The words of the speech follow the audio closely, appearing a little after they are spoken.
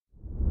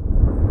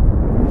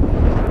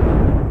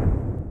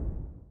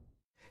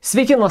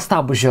Sveiki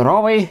nuostabų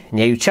žiūrovai,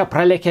 nejučia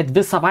pralėkė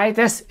 2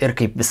 savaitės ir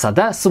kaip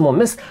visada su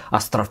mumis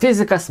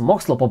astrofizikas,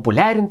 mokslo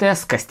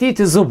populiarintojas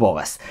Kastytis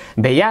Zubovas.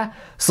 Beje,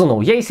 su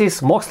naujaisiais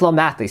mokslo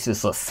metais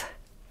visus.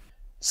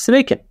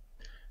 Sveiki.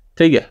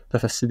 Taigi,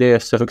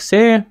 prasidėjus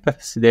rugsėjui,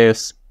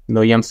 prasidėjus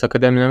naujiems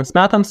akademiniams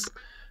metams,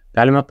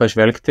 galime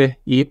pažvelgti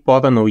į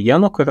porą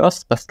naujienų,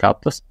 kurios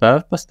paskelbtos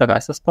per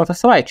pastarąsias porą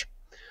savaičių.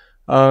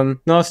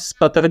 Nors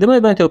atradimai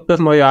bent jau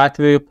pirmojo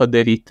atveju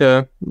padaryti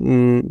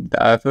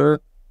dar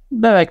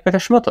beveik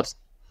prieš metus.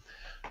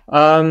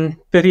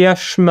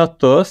 Prieš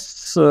metus,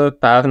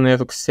 pernai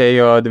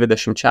rugsėjo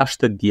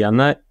 26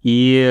 dieną, į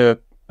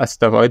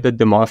asteroidą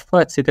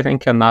Dimorfą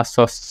atsitrenkė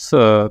NASO's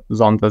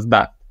zondas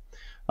DART.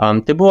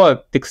 Tai buvo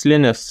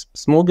tikslinis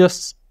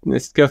smūgis,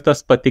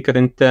 skirtas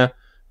patikrinti,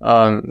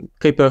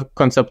 kaip ir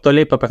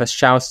konceptualiai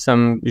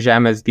paprasčiausiam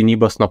Žemės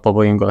gynybos nuo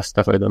pavojingo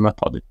asteroido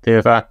metodui. Tai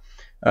yra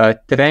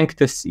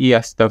trenktis į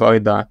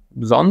asteroidą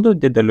zondu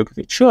dideliu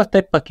greičiu, o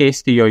taip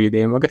pakeisti jo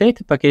judėjimo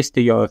greitį,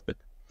 pakeisti jo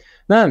orbitą.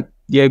 Na,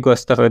 jeigu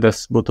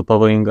asteroidas būtų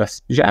pavojingas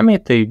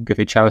Žemėje, tai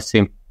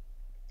greičiausiai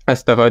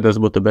asteroidas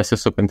būtų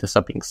besisukantis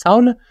aplink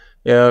Saulę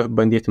ir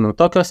bandytumėm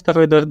tokio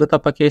asteroido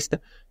orbitą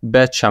pakeisti,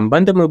 bet šiam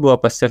bandymui buvo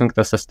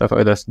pasirinktas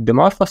asteroidas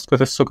Dimorfas,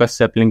 kuris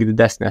sukasi aplink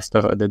didesnį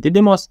asteroidą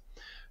Didymos.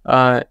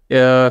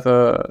 Ir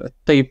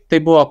tai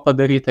buvo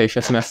padaryta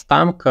iš esmės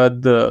tam, kad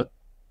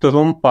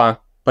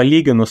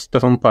palyginus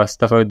trumpą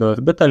asteroido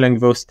orbitą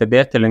lengviau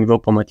stebėti, lengviau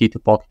pamatyti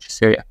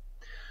pokyčius joje.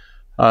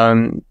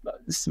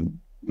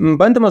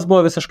 Bandymas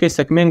buvo visiškai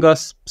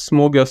sėkmingas,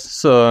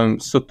 smūgis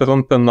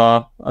sutrumpino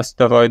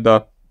asteroido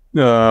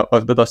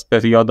orbitos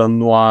periodą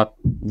nuo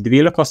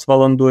 12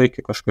 valandų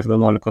iki kažkur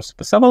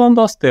 11,5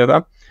 valandos, tai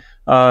yra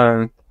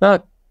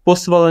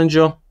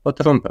pusvalandžio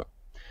patrumpino.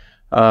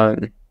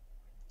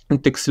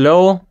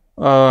 Tiksliau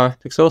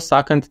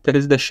sakant,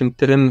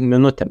 33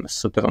 minutėmis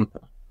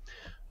sutrumpino.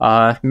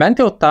 Bent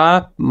jau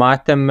tą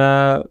matė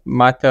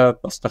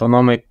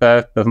astronomai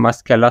per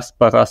pirmas kelias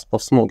paras po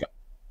smūgio.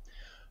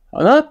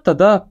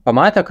 Tada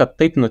pamatė, kad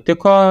taip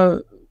nutiko,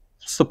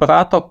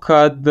 suprato,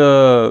 kad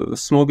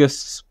smūgis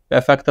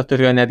efektą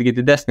turėjo netgi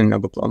didesnį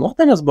negu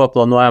planuota, nes buvo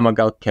planuojama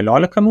gal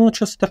 14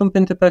 minučių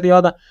sutrumpinti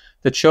periodą,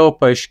 tačiau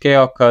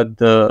paaiškėjo, kad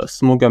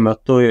smūgio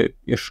metu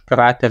iš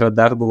kraterio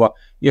dar buvo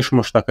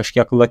išmušta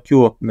kažkiek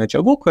lakių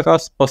medžiagų,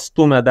 kurios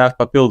pastūmė dar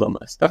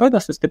papildomą asteroidą,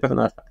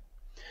 sustiprino efektą.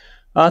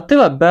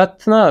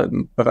 Bet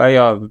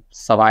praėjo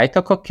savaitę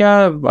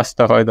kokia,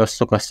 asteroidas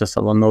sukosi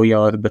savo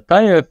naują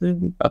orbitą ir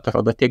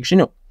atrodo tiek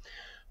žinių.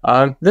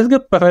 Visgi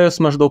praėjus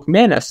maždaug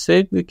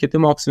mėnesį, kiti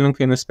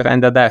mokslininkai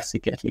nusprendė dar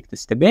sykį atlikti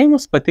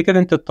stebėjimus,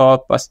 patikrinti to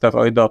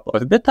asteroido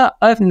orbitą,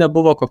 ar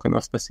nebuvo kokio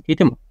nors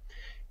pasikeitimų.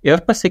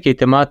 Ir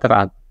pasikeitimą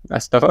atrado.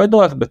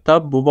 Asteroido orbita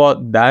buvo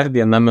dar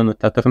 1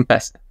 minutę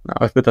trumpesnė.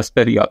 Orbitos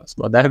periodas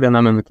buvo dar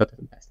 1 minutę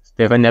trumpesnė.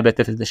 Tai yra nebe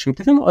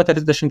 33, o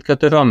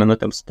 34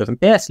 minutėms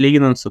trumpėjęs,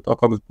 lyginant su to,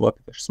 koks buvo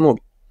prieš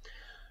smūgį.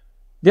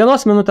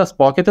 1 minutės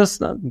pokytis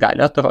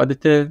gali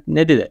atrodyti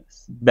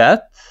nedidelis,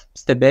 bet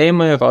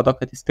stebėjimai rodo,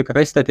 kad jis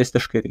tikrai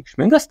statistiškai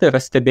reikšmingas, tai yra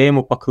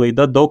stebėjimų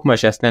paklaida daug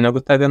mažesnė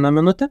negu ta 1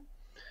 minutė.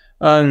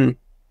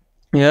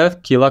 Ir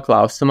kyla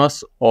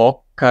klausimas,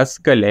 o kas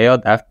galėjo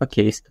dar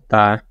pakeisti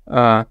tą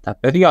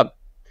periodą.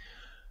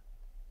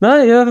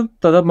 Ir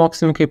tada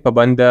mokslininkai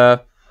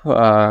pabandė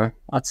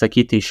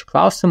atsakyti į šį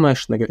klausimą,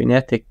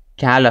 išnagrinėti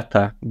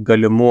keletą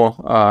galimų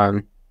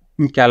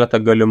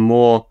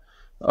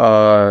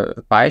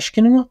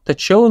paaiškinimų,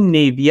 tačiau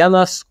nei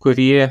vienas,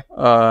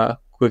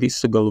 kurį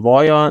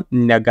sugalvojo,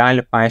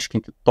 negali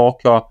paaiškinti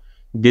tokio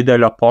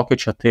didelio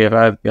pokyčio, tai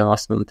yra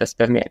 1 minutės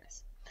per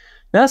mėnesį.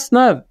 Nes,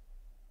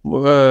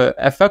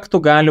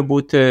 efektų gali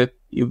būti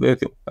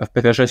įvairių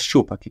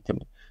priežasčių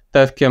pakitimai.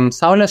 Tarkim,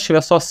 Saulės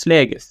šviesos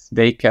slėgis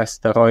veikia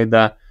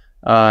asteroidą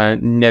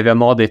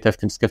nevienodai,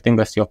 tarkim,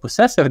 skirtingas jo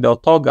pusės ir dėl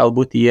to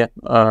galbūt jį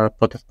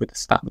po truputį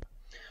stabdo.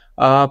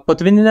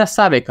 Potvyninė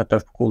sąveika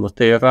tarp kūnų,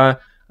 tai yra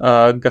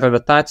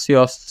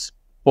gravitacijos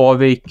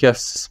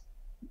poveikis,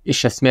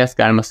 iš esmės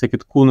galima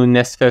sakyti, kūnų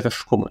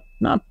nesferiškumui.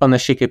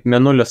 Panašiai kaip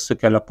Mėnulis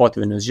sukelia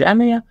potvynius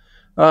Žemėje,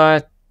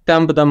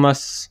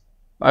 tempdamas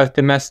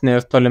artimesnį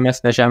ir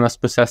tolimesnę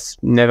Žemės pusės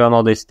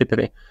nevienodai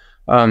stipriai.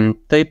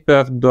 Taip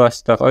ir 2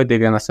 asteroidai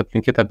vienas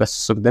aplink kitą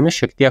besisukdami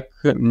šiek tiek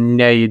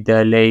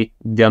neidealiai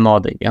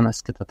vienodai vienas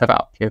kitą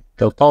traukia.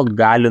 Dėl to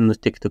gali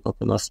nutikti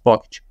kokių nors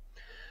pokyčių.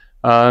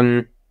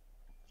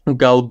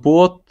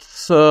 Galbūt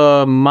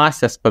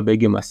masės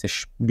pabėgimas iš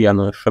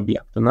vieno iš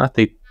objektų.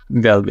 Tai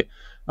vėlgi,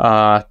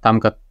 tam,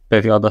 kad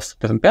periodas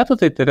sutrumpėtų,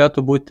 tai turėtų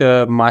būti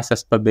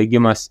masės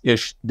pabėgimas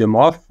iš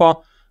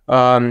Dimorfo,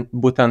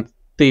 būtent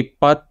taip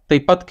pat,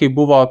 kai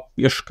buvo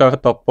iš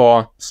karto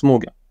po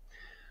smūgio.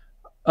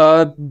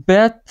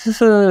 Bet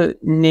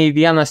nei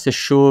vienas iš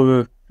šių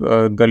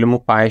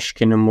galimų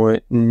paaiškinimų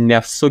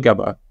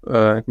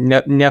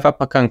nėra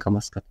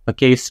pakankamas, kad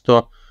pakeistų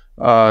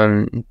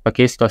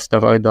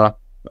asteroido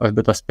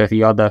orbitos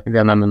periodą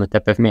 1 minutę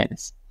per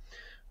mėnesį.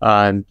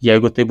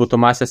 Jeigu tai būtų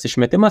masės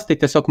išmetimas, tai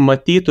tiesiog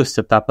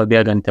matytųsi tą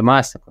pabėgantį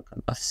masę.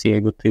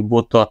 Jeigu tai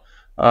būtų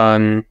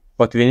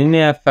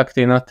potvininiai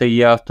efektai, tai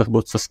jie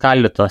turbūt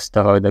suskaldytų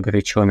asteroidą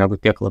greičiau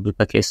negu tiek labai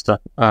pakeistų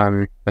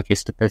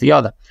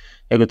periodą.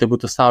 Jeigu tai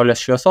būtų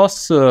Saulės šviesos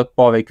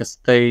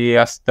poveikis, tai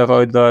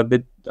asteroido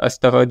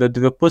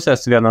dvi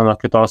pusės viena nuo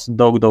kitos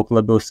daug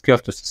labiau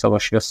skirtųsi savo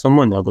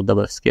šviesumu negu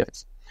dabar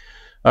skiriasi.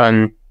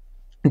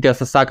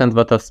 Tiesą sakant,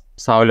 tas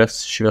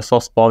Saulės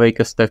šviesos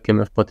poveikis, tarkim,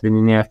 ir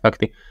potvininiai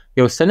efektai,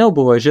 jau seniau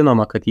buvo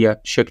žinoma, kad jie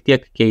šiek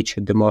tiek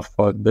keičia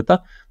Dimorfo orbitą,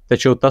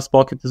 tačiau tas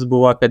pokytis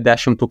buvo apie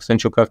 10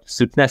 000 kartų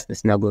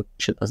silpnesnis negu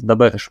šitas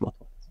dabar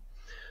išmatuotas.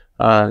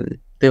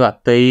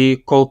 Tai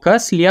kol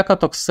kas lieka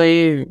toksai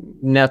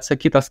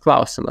neatsakytas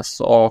klausimas,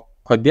 o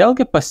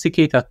kodėlgi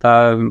pasikeitė ta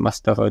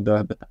asteroido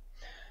orbita?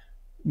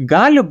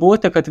 Gali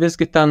būti, kad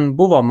visgi ten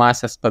buvo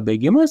masės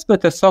pabėgimas,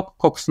 bet tiesiog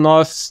koks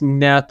nors,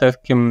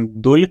 tarkim,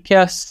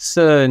 dulkės,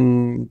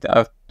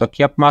 ar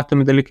tokie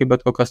apmatomi dalykai, bet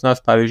kokios nors,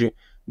 pavyzdžiui,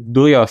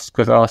 dujos,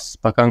 kurios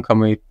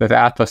pakankamai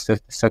retos ir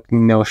tiesiog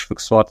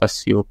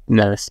neužfiksuotas jų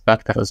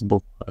spektras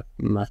buvo,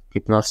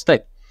 kaip nors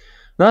taip.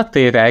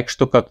 Tai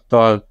reikštų, kad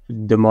to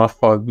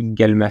Dimorfo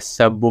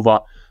gelmėse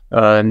buvo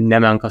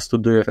nemenkas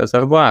tų dujų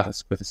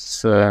rezervuaras,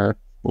 kuris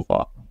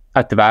buvo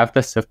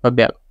atvertas ir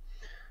pabėgo.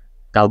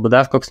 Galbūt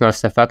dar koks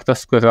nors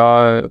efektas,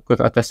 kurio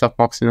tiesiog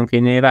mokslininkai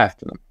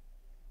neįvertino.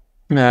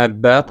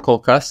 Bet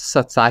kol kas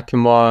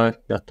atsakymo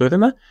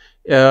neturime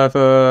ir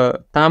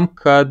tam,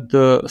 kad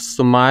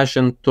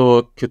sumažintų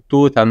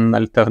kitų ten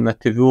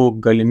alternatyvių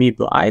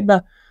galimybių aibę,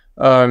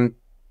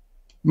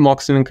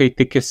 mokslininkai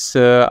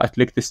tikisi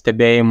atlikti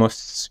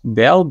stebėjimus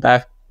vėl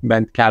dar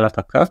bent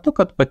keletą kartų,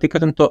 kad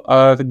patikrintų,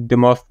 ar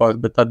Dimorfo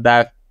orbita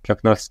dar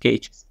kiek nors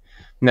keičiasi.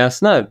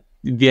 Nes,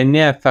 vieni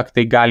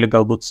efektai gali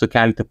galbūt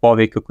sukelti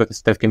poveikį,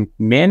 kuris, tarkim,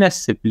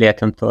 mėnesį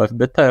plėtintų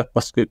orbitą ir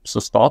paskui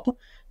sustotų.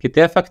 Kiti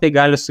efektai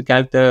gali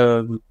sukelti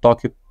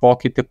tokį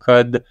pokytį,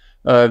 kad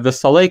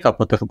visą laiką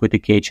po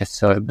truputį keičiasi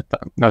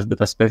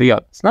orbitas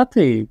periodas.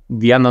 Tai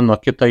vieną nuo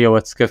kito jau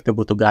atskirti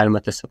būtų galima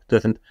tiesiog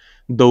turint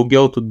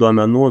daugiau tų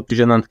duomenų,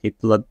 žinant,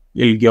 kaip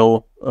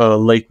ilgiau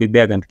laikui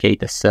bėgant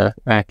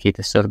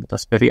keitėsi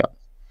orbitas periodas.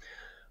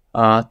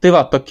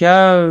 Tokia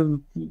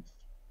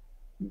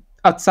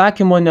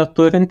atsakymo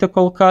neturinti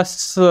kol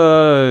kas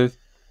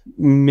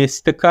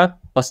mistika,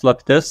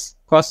 paslaptis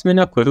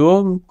kosminė,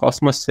 kurių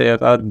kosmose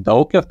yra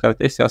daug ir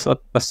kartais jos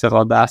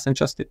pasirodo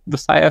esančios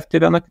visai arti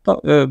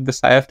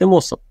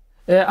mūsų.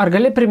 Ar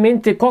gali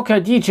priminti, kokio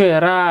dydžio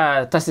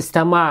yra ta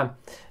sistema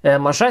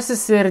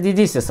mažasis ir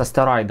didysis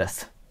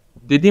asteroidas?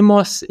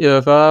 Didymos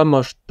yra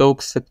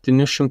maždaug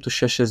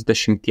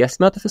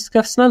 760 metrų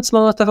skersmens,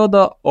 man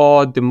atrodo,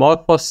 o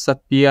Dimorfos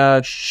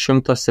apie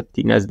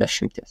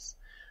 170.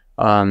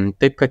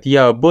 Taip, kad jie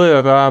abu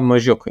yra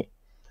mažiukai,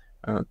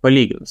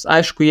 palyginus.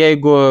 Aišku,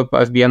 jeigu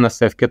vienas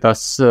ar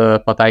kitas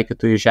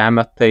pataikytų į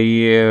Žemę, tai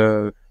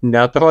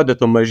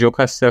neatrodytų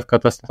mažiukas ir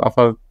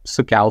katastrofą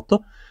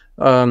sukeltų,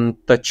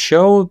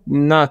 tačiau,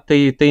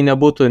 tai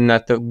nebūtų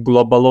net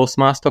globalaus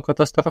masto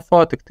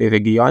katastrofa, tik tai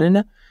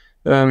regioninė,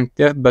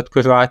 bet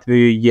kuriuo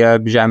atveju jie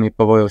Žemėje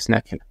pavojaus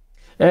nekelia.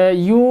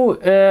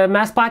 Jų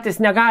mes patys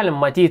negalim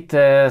matyti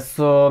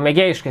su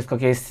mėgėjiškais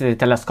kokiais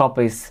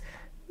teleskopais.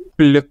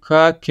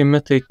 Plika akimi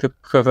tai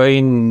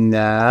tikrai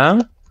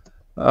ne,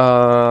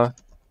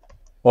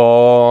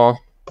 o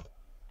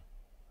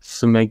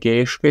su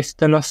mėgėjiškais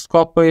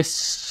teleskopais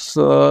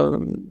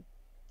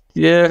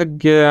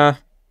irgi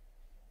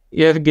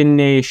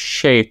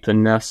neišeitų,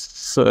 nes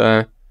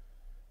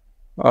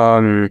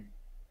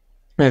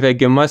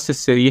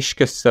regimasis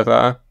ryškis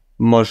yra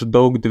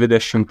maždaug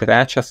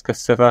 23,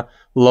 kas yra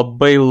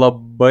labai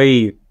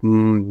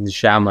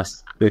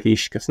žemas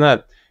ryškis.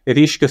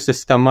 Ryškių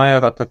sistema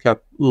yra tokia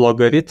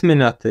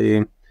logaritminė,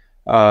 tai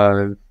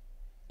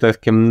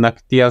tarkim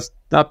nakties,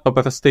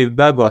 paprastai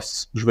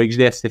Vegos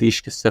žvaigždės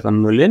ryškis yra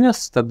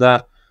nulinis,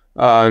 tada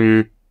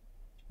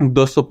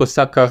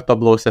 2,5 karto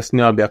blausesni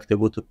objektai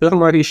būtų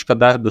pirmo ryškio,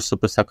 dar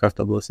 2,5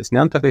 karto blausesni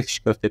antro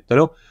ryškio ir taip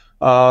toliau.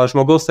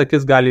 Žmogaus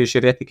akis gali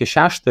žiūrėti iki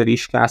 6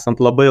 ryškio,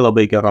 esant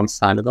labai geroms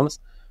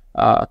sąlygoms.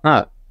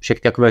 Šiek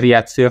tiek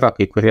variacijų yra,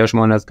 kai kurie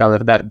žmonės gal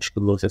ir dar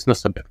biškį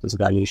blausesnius objektus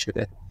gali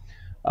žiūrėti.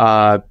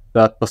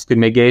 Bet paskui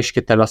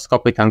mėgėjiški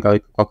teleskopai ten gal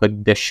kokio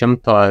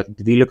 10 ar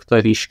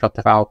 12 ryškio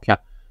traukia,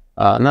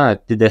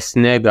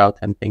 didesni gal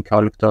ten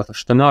 15 ar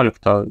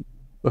 18.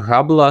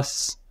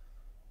 Hubble'as,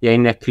 jei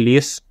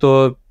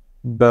neklystų,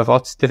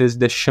 berods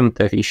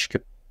 30 ryškį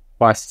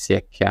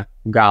pasiekia,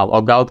 o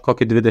gal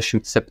kokį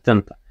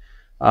 27.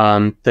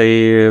 Tai,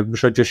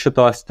 žodžiu,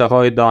 šito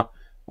asteroido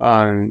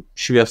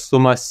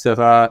šviesumas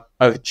yra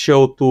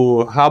arčiau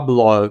tų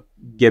Hubble'o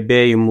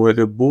gebėjimų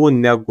ribų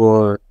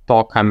negu to,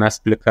 ką mes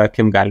plika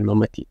akim galime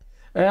matyti.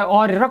 O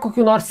ar yra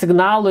kokių nors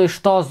signalų iš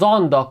to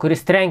zondo,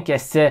 kuris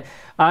trenkėsi,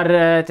 ar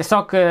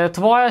tiesiog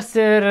tvojosi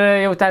ir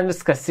jau ten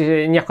viskas,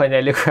 nieko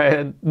neliko,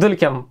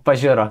 dulkiam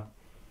pažiūro?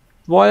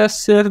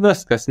 Tvojosi ir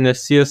viskas, nes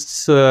jis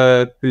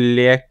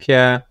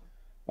lėkė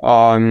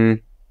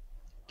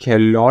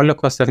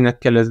keliolikos ar net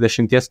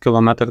keliasdešimties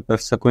kilometrų per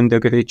sekundę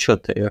greičiu,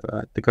 tai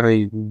yra tikrai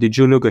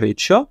didžiuliu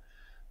greičiu.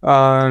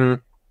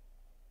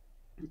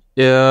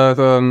 Ir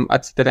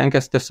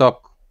atsitrenkęs tiesiog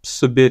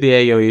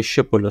subirėjo į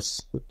šipulius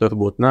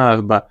turbūt,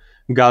 arba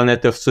gal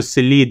net ir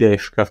susilydė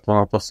iš karto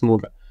nuo to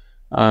smūgio.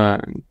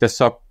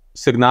 Tiesiog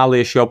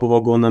signalai iš jo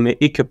buvo gaunami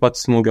iki pat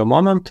smūgio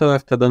momento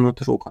ir tada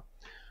nutrūko.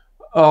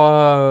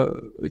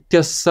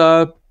 Tiesa,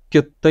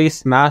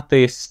 kitais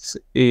metais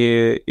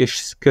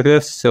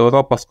išskris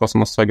Europos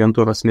kosmoso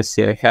agentūros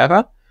misija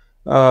Hera,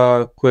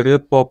 kuri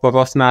po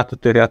poros metų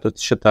turėtų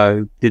šitą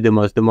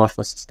didimos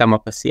Dimorfos sistemą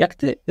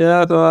pasiekti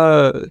ir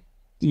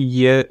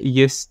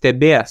jis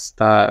stebės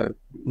tą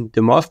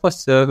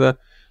Dimorfos ir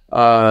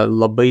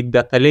labai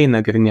detaliai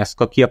nagrinės,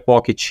 kokie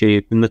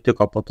pokyčiai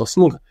nutiko po to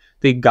smūgio.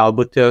 Tai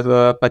galbūt ir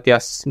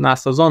paties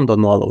NASA zondo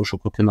nuolaužų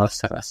kokį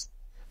nors ras.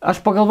 Aš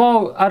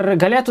pagalvojau, ar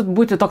galėtų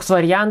būti toks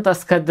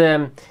variantas, kad,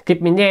 kaip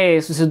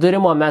minėjai,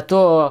 susidūrimo metu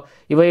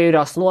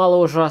įvairios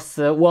nuolaužos,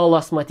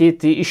 uolos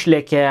matyti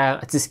išlėkė,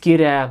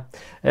 atsiskyrė,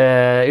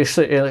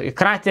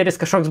 krateris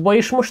kažkoks buvo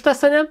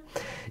išmuštas, ne?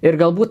 Ir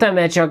galbūt ta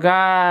medžiaga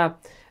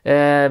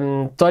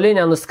toli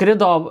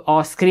nenuskrido, o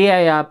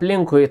skrieja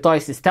aplinkui toj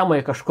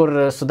sistemai,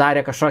 kažkur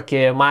sudarė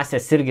kažkokį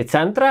masės irgi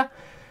centrą.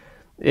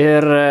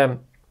 Ir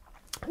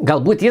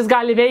galbūt jis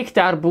gali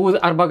veikti,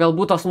 arba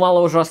galbūt tos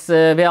nuolaužos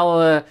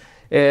vėl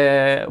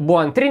buvo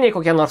antriniai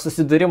kokie nors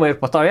susidūrimai ir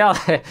po to vėl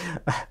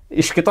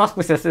iš kitos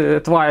pusės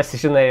tvojasi,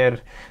 žinai,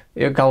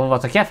 ir galva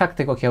tokie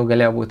efektai, kokie jau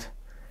galėjo būti.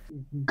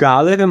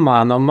 Gal ir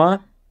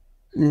įmanoma,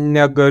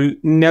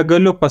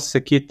 negaliu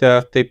pasakyti,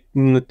 ar taip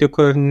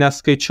nutiko ir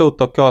neskaičiau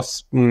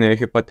tokios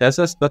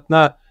hipotezės, bet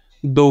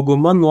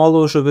dauguma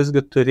nuolaužų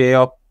visgi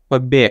turėjo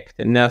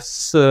pabėgti, nes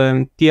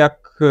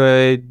tiek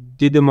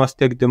didimos,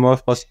 tiek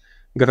Dimorfos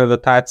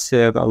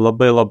gravitacija yra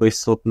labai labai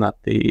silpna,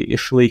 tai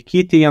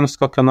išlaikyti jiems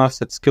kokią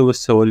nors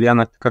atskilusią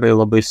uolieną tikrai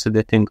labai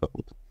sudėtinga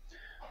būtų.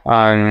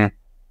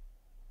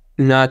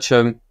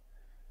 Čia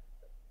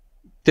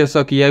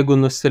tiesiog jeigu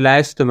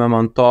nusileistumėm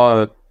ant to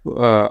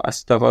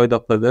asteroido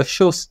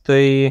paviršiaus,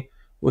 tai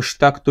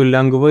užtektų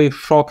lengvai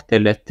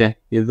šoktelėti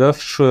į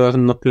viršų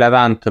ir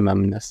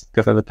nukleventumėm, nes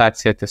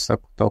gravitacija tiesiog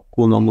to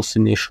kūno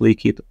mūsų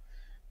neišlaikytų.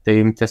 Tai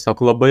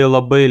tiesiog labai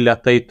labai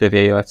lėtai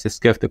turėjo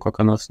atsiskirti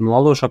kokią nors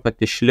nuolaužą, kad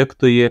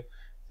išliktų jį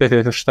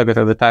pririšta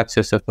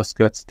gravitacijos ir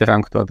paskui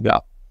atsitrenktų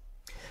atgal.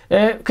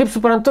 Kaip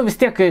suprantu, vis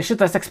tiek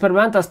šitas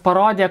eksperimentas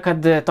parodė,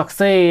 kad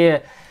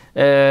toksai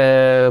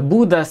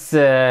būdas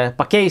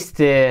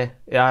pakeisti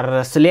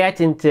ar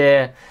sulėtinti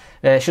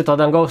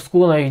šito dangaus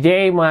kūno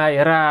judėjimą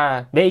yra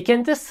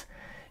veikiantis.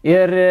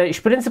 Ir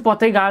iš principo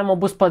tai galima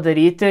bus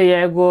padaryti,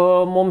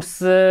 jeigu mums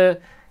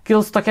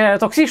kils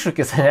toks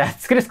iššūkis,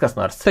 atskris kas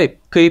nors.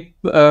 Taip,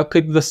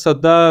 kaip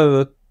visada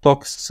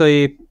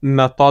toksai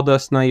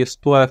metodas, jis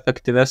tuo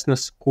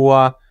efektyvesnis, kuo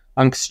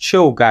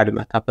anksčiau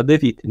galime tą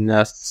padaryti,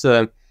 nes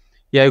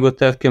jeigu,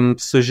 tarkim,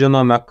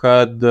 sužinome,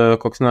 kad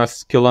koks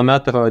nors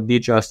kilometro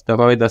dydžio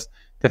asteroidas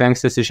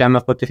trenksis į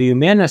Žemę po 3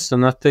 mėnesių,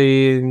 tai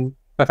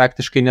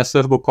praktiškai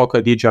nesvarbu, kokio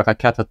dydžio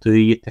raketą tu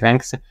jį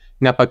trenksi,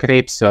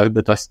 nepakreipsi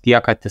orbitos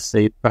tiek, kad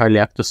jisai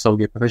pralėktų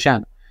saugiai pro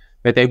Žemę.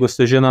 Bet jeigu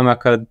sužinome,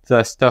 kad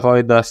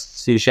asteroidas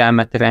į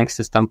Žemę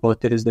trenksis tam po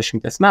 30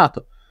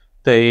 metų,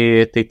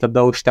 tai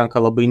tada užtenka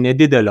labai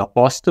nedidelio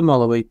postumio,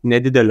 labai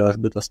nedidelio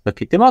orbitos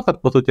pakeitimo, kad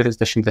po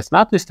 30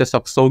 metų jis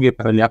tiesiog saugiai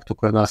pralėktų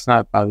kur nors,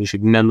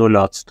 pavyzdžiui,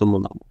 mėnulio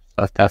atstumu namų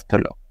ar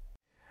toliau.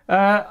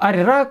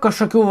 Ar yra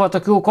kažkokių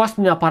tokių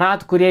kosminių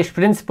aparatų, kurie iš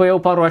principo jau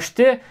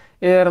paruošti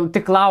ir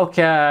tik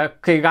laukia,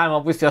 kai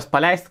galima bus juos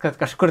paleisti, kad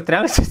kažkur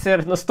trenksis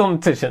ir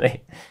nustumti, žinai?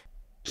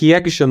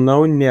 Kiek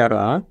žinau,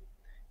 nėra.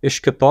 Iš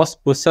kitos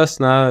pusės,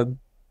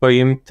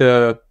 paimti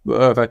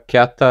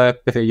raketą,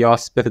 prie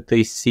jos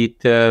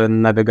pritaisyti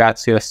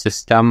navigacijos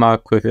sistemą,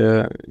 kuri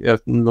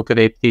ir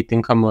nukreipti į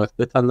tinkamą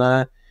orbitą,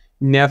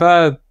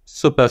 nėra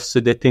super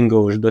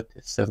sudėtinga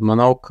užduotis. Ir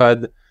manau,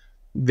 kad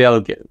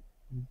vėlgi,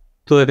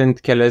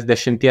 turint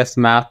keliasdešimties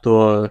metų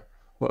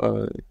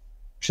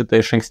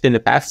šitą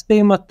išankstinį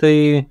perspėjimą, tai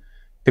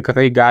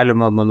tikrai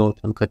galima, manau,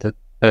 kad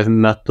per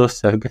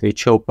metus ar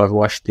greičiau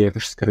paruošti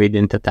ir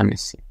išskraidinti tą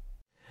misiją.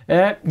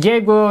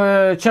 Jeigu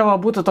čia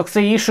būtų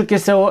toksai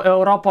iššūkis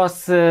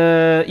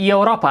į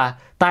Europą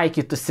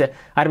taikytųsi,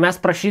 ar mes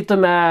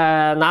prašytume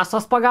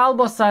NASO's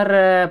pagalbos, ar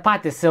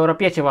patys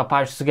europiečiai,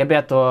 pavyzdžiui,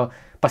 sugebėtų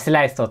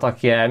pasileisti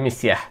tokią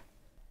misiją?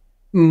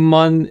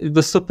 Man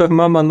visų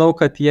pirma, manau,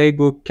 kad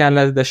jeigu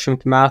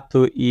keliasdešimt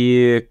metų į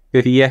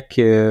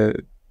priekį,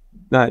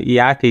 į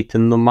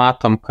ateitį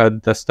numatom,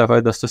 kad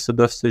asteroidas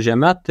susidurs su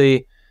Žeme, tai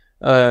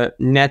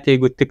net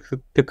jeigu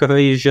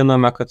tikrai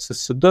žinome, kad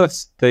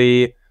susidurs,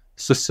 tai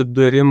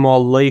susidūrimo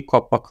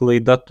laiko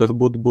paklaida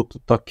turbūt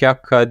būtų tokia,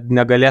 kad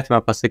negalėtume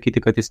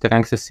pasakyti, kad jis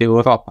trenksis į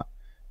Europą,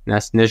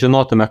 nes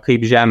nežinotume,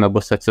 kaip Žemė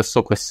bus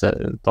atsisukusi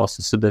to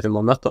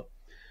susidūrimo metu.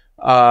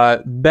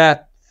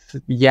 Bet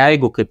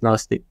jeigu kaip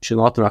nors taip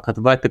žinotume, kad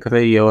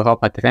tikrai į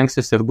Europą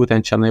trenksis ir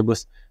būtent čia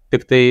bus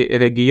tik tai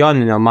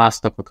regioninio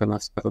masto kokia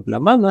nors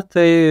problema,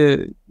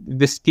 tai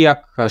vis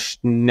tiek aš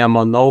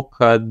nemanau,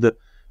 kad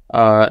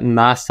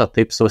NASA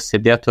taip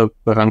sėdėtų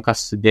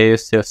rankas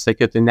sudėjusi ir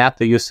sakytų,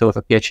 tai jūs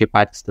europiečiai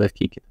patys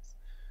tvarkykitės.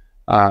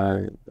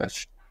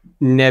 Aš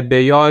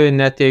nebejoju,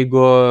 net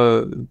jeigu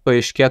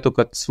paaiškėtų,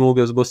 kad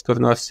smūgis bus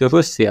kur nors į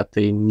Rusiją,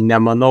 tai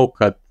nemanau,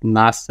 kad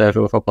NASA ir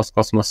Europos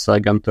kosmoso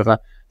agentūra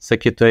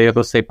sakytų, į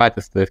Rusai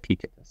patys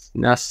tvarkykitės.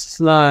 Nes,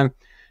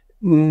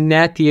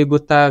 net jeigu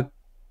ta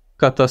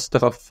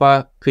katastrofa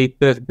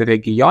kaip ir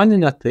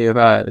regioninė, tai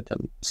yra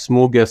ten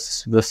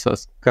smūgis,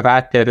 visas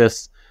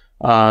krateris,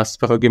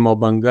 sprogimo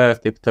banga ir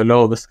taip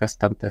toliau, viskas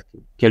ten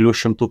kelių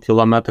šimtų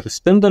kilometrų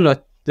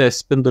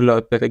spindulio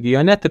per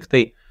regione tik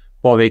tai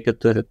poveikį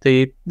turi. Tai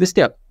vis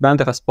tiek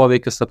bendras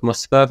poveikis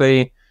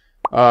atmosferai,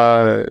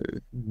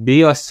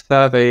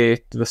 biosferai,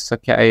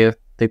 visokiai ir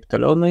taip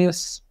toliau,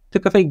 jis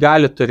tikrai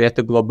gali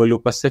turėti globalių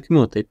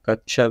pasiekmių, taip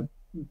kad čia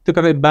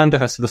tikrai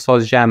bendras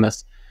visos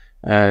žemės,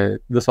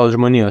 visos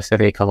žmonijos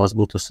reikalas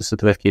būtų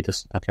susitvarkyti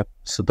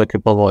su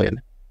tokiu pavojumi.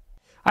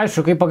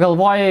 Aišku, kai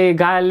pagalvojai,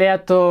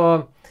 galėtų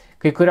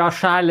kai kurios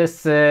šalis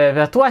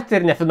vetuoti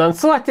ir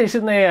nefinansuoti,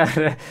 žinai,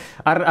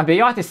 ar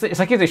abejoti,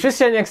 sakytų, iš vis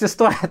čia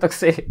neegzistuoja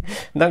toksai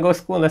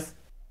dangaus kūnas.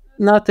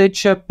 Tai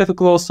čia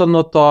priklauso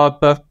nuo to,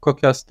 per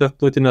kokias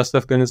tarptautinės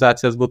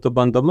organizacijas būtų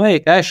bandoma.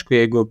 Aišku,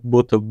 jeigu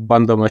būtų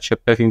bandoma čia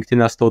per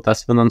jungtinės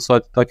tautas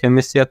finansuoti tokią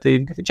misiją, tai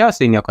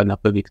greičiausiai nieko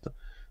nepavyktų.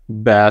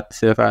 Bet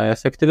yra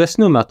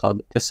efektyvesnių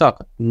metodų.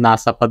 Tiesiog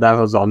NASA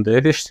padaro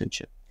zondą ir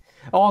išsiunčia.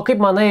 O kaip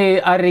manai,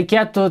 ar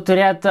reikėtų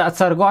turėti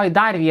atsargoj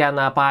dar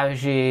vieną,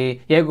 pavyzdžiui,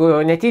 jeigu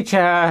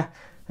netyčia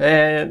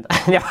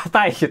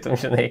nepataikytum,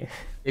 žinai?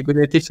 Jeigu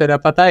netyčia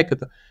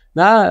nepataikytum.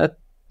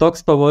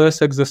 Toks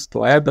pavojus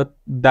egzistuoja, bet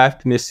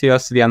DART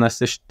misijos vienas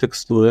iš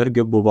tikslų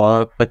irgi buvo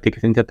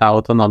patikrinti tą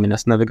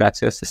autonominės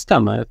navigacijos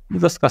sistemą.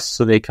 Viskas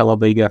suveikia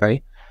labai gerai,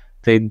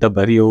 tai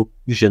dabar jau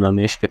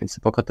žinome iš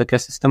principo, kad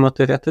tokia sistema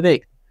turėtų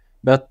veikti.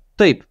 Bet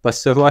taip,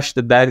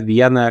 pasiruošti dar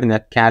vieną ar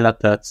net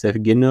keletą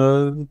atsarginių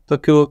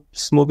tokių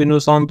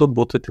smūginių zondų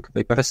būtų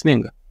tikrai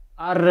prasminga.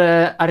 Ar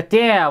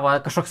artėja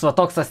kažkoks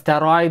toks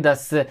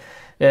asteroidas,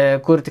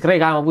 kur tikrai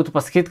galima būtų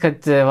pasakyti,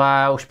 kad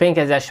už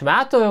 50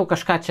 metų jau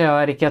kažką čia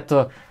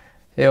reikėtų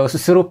jau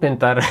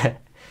susirūpinti, ar?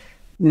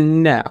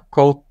 Ne,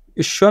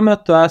 šiuo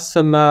metu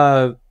esame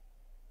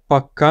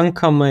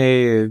pakankamai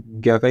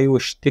gerai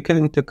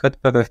užtikrinti, kad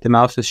per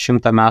artimiausius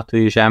 100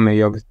 metų į Žemę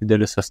joks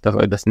didelis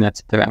asteroidas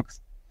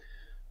neatsitrenks.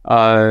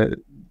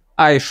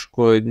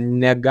 Aišku,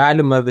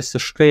 negalima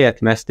visiškai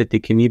atmesti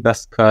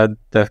tikimybės, kad,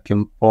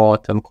 tarkim, po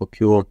ten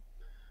kokių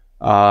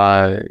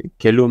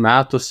kelių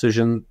metų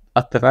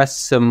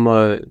atrasim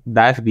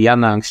dar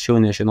vieną anksčiau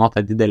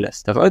nežinotą didelį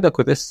asteroidą,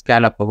 kuris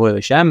kelia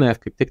pavojų Žemė ir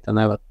kaip tik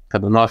tenai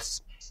kada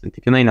nors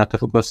santykinai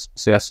netrukus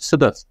su ją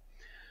susidurs.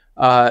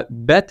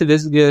 Bet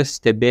visgi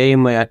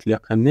stebėjimai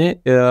atliekami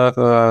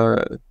ir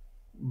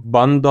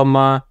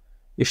bandoma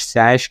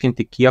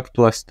išsiaiškinti, kiek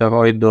tų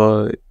asteroidų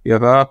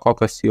yra,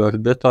 kokios jų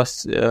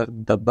orbitos, ir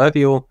dabar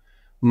jau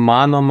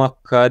manoma,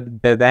 kad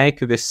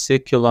beveik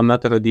visi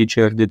kilometro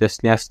dydžio ir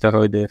didesni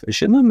asteroidai yra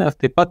žinomi, ir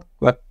taip pat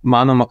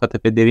manoma, kad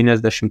apie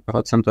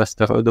 90%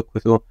 asteroidų,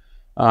 kurių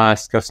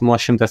skersmuo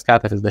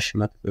 140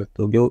 metrų ir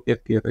daugiau,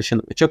 irgi yra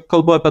žinomi. Čia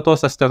kalbu apie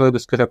tos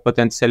asteroidus, kurie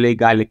potencialiai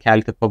gali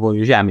kelti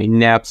pavojų Žemei,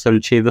 ne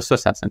absoliučiai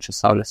visus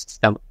esančius Saulės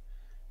sistemą,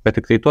 bet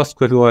tik tai tuos,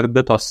 kurių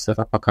orbitos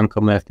yra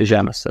pakankamai arti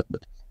Žemės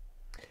orbitos.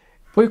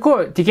 Puiku,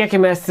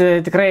 tikėkime,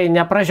 tikrai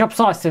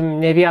nepražiopsosim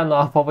ne vieno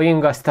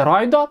pavojingo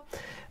asteroido.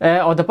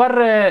 O dabar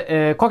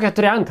kokią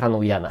turi antrą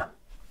naujieną?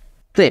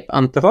 Taip,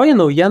 antroji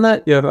naujiena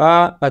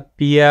yra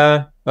apie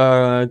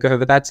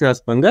gravitacinės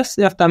bangas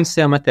ir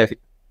tamsiąją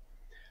materiją.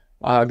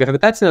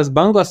 Gravitacinės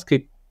bangos,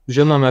 kaip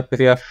žinome,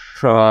 prieš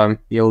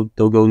jau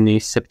daugiau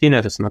nei 7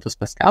 metus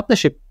paskelbta,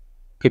 šiaip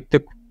kaip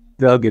tik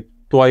vėlgi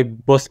tuoj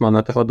bus,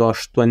 man atrodo,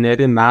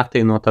 8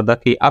 metai nuo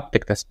tada, kai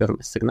aptiktas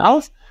pirmas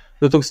signalas,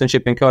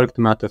 2015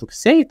 metų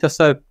rugsėjį,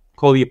 tiesa,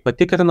 kol jį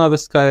patikrino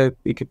viską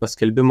iki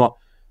paskelbimo,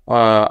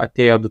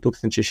 atėjo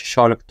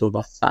 2016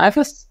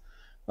 vasaris,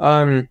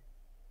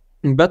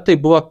 bet tai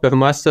buvo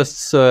pirmasis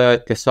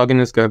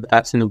tiesioginis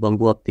gravitacinių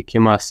bangų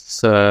aptikimas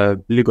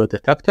LIGO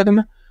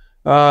detektoriumi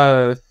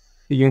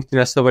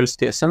Jungtinėse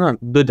valstijose.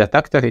 2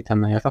 detektoriai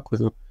ten yra,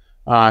 kurių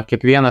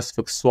kiekvienas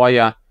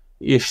fiksuoja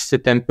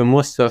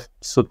išsitempimus ir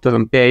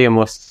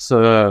sutrumpėjimus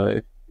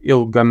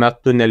ilgame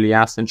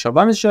tunelyje esančio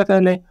vamzdžio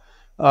realiai.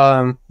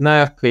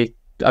 Ir kai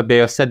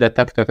abiejose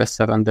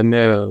detektoriuose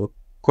randami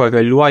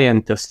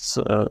koreliuojantis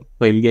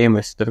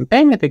pailgėjimai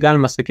sutrumpėjimai, tai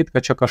galima sakyti,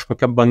 kad čia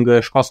kažkokia banga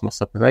iš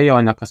kosmoso praėjo,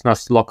 o ne kas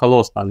nors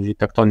lokalaus, pavyzdžiui,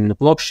 tektoninių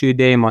plokščių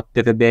judėjimo,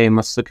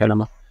 drebėjimas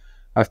sukeliama,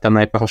 ar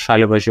tenai pro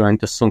šalį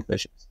važiuojantis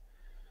sunkvežimis.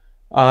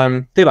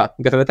 Tai va,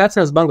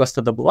 gravitacinės bangos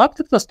tada buvo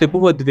aptiktos, tai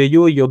buvo 2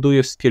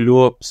 juodųjų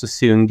skylių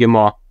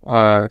susijungimo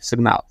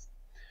signalas.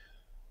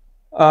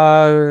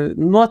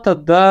 Nuo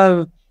tada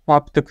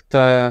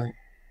aptikta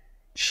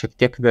šiek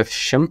tiek virš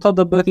 100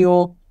 dabar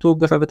jau tų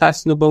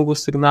gravitacinių bangų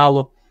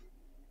signalų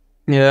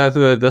ir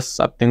vis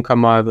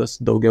aptinkama vis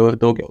daugiau ir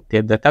daugiau.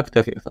 Tie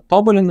detektoriai yra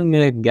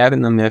tobulinami,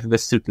 gerinami ir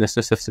vis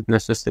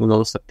silpnesnius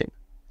signalus aptinka.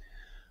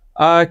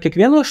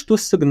 Kiekvieno iš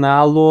tų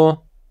signalų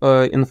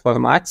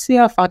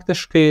informacija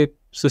faktiškai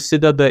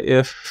susideda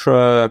iš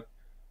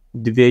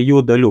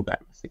 2 dalių,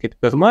 galima sakyti.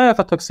 Pirma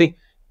yra toksai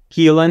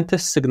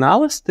kylantis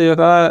signalas, tai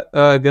yra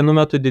vienu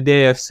metu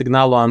didėja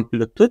signalo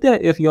amplitudė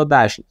ir jo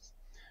dažnis.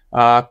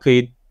 Kai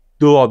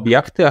du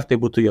objektai, ar tai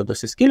būtų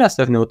juodosios skylės,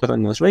 ar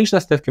neutroninės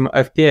žvaigždės, tarkim,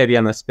 artėja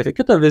vienas prie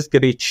kito, vis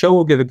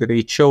greičiau ir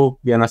greičiau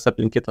vienas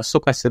aplink kitą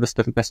sukasi vis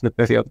trumpesniu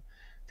periodu.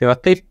 Tai va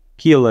taip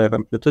kyla ir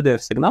amplitudė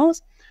ir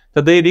signalas,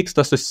 tada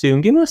įvyksta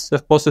susijungimas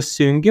ir po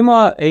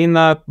susijungimo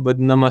eina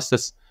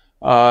vadinamasis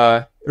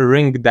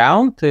ring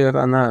down, tai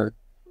yra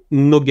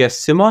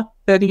nugesimo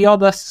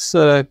periodas,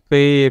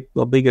 kai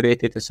labai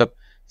greitai tiesiog,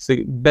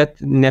 bet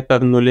ne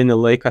per nulinį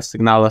laiką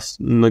signalas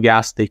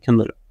nugesta iki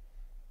nulio.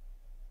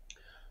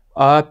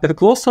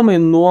 Priklausomai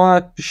nuo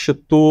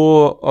šitų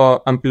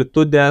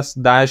amplitudės,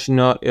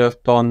 dažnio ir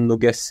to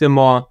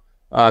nugesimo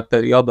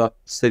periodo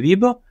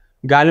savybių,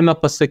 galime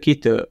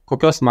pasakyti,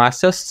 kokios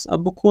masės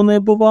abu kūnai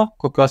buvo,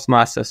 kokios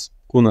masės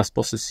kūnas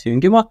po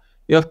susijungimo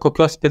ir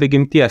kokios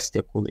prigimties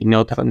tie kūnai,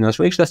 neutroninės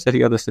žvaigždės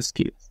ir juodosios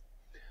skylės.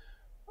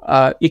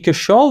 Iki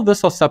šiol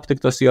visos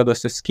aptiktos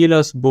juodosios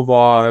skylės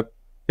buvo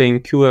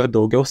 5 ir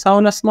daugiau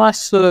Saulės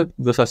masių,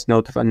 visos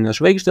neutroninės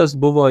žvaigždės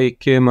buvo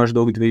iki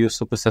maždaug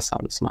 2,5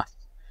 Saulės masės.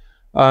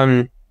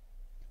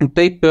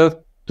 Taip ir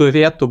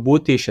turėtų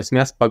būti iš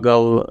esmės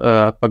pagal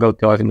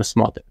teorinius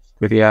modelius,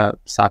 kurie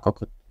sako,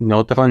 kad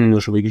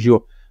neutroninių žvaigždžių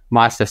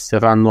masės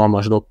yra nuo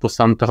maždaug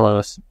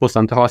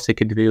pusantros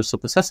iki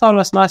 2,5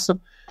 Saulės masių,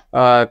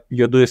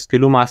 juodųjų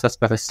skylių masės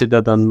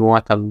prasideda nuo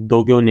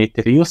daugiau nei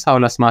 3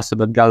 Saulės masių,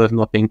 bet gal ir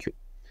nuo 5.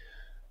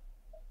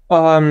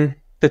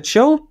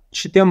 Tačiau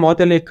šitie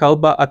modeliai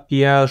kalba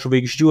apie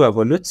žvaigždžių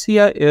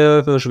evoliuciją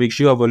ir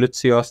žvaigždžių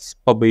evoliucijos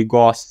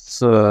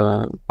pabaigos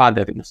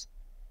padarinius.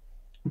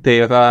 Tai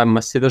yra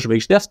masyvi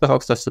žvaigždė,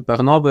 sprogsta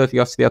supernova ir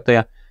jos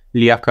vietoje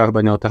lieka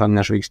arba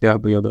neutroninė žvaigždė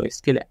arba juodoji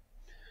skylė.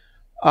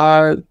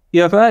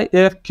 Yra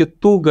ir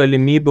kitų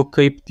galimybių,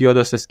 kaip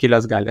juodosios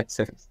skylės gali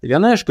atsirasti.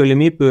 Viena iš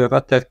galimybių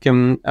yra,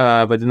 tarkim,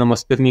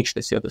 vadinamos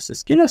pirmykštės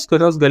juodosios skylės,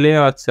 kurios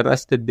galėjo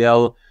atsirasti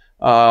dėl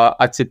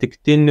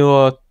atsitiktinių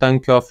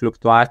tankio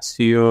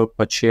fluktuacijų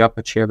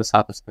pačioje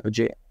visatos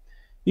pradžioje.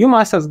 Jų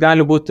masės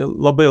gali būti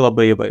labai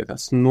labai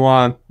įvairios, nuo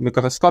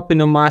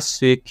mikroskopinių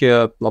masių iki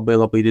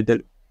labai labai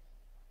didelių.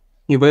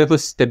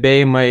 Įvairūs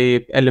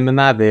stebėjimai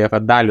eliminavę yra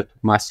dalį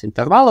masių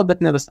intervalo,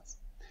 bet ne visas.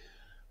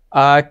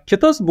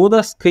 Kitas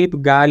būdas, kaip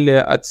gali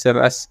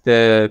atsirasti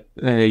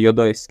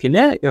juodoji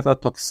skylė, yra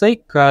toksai,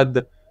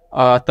 kad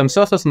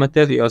tamsiosios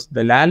materijos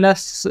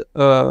dalelės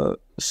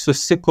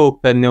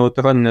susikaupia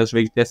neutroninės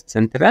žvaigždės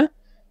centre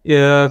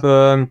ir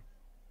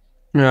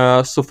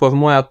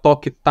suformuoja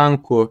tokį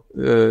tankų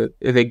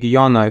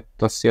regioną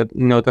tos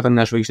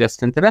neutroninės žvaigždės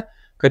centre,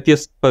 kad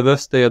jis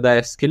pavirsta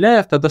juodąją skylę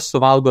ir tada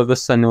suvalgo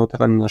visą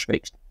neutroninę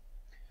žvaigždę.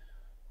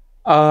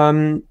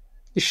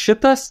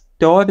 Šitas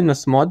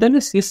teorinis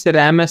modelis, jis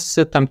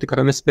remiasi tam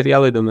tikromis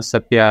prielaidomis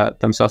apie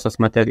tamsiosios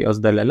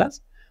materijos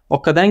daleles, o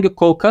kadangi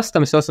kol kas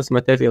tamsiosios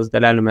materijos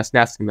dalelių mes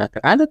nesame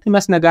atradę, tai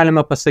mes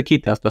negalime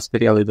pasakyti, ar tos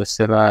prielaidos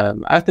yra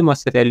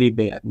artimos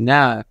realybėje, ar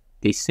ne,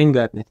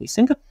 teisinga ar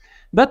neteisinga,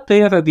 bet tai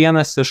yra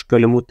vienas iš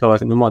galimų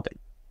teorinių modelių.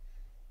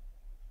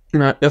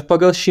 Ir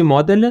pagal šį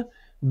modelį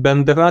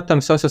bendra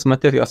tamsiosios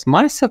materijos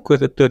masė,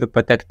 kuri turi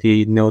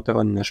patekti į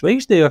neutroninę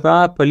žvaigždę,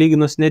 yra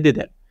palyginus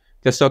nedidelė.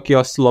 Tiesiog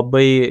jos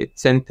labai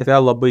centre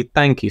labai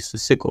tankiai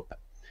susikaupia.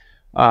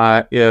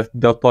 Ir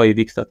dėl to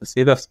įvyksta tas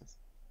virsmas.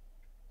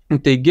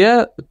 Taigi,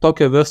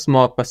 tokio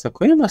virsmo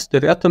pasekoje mes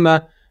turėtume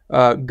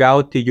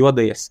gauti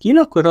juodąją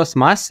skylę, kurios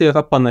masė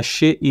yra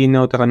panaši į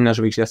neutroninę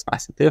žvaigždės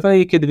masę. Tai yra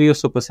iki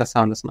 2,5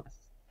 Saulės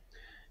masės.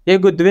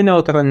 Jeigu dvi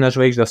neutroninės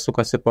žvaigždės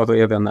sukasi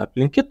poroje viena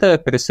aplink kitą,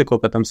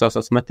 prisikaupia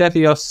tamsiosios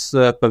materijos,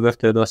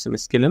 pavirto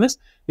juodosiomis skylėmis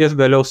ir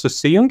vėliau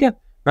susijungia,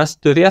 mes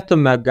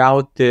turėtume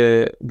gauti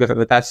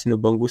gravitacinių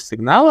bangų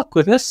signalą,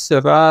 kuris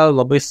yra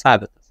labai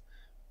savitas.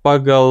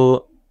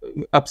 Pagal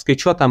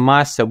apskaičiuota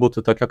masė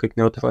būtų tokia kaip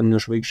neutroninių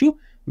žvaigždžių,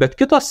 bet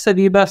kitos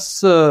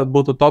savybės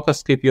būtų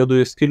tokios kaip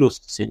juodųjų skylių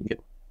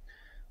susijungimų.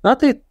 Na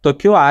tai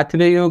tokiu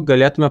atveju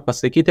galėtume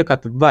pasakyti,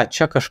 kad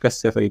čia kažkas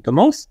yra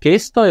įdomaus,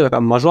 keisto, yra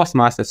mažos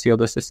masės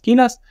juodosios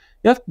skylės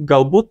ir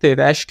galbūt tai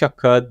reiškia,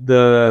 kad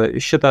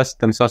šitas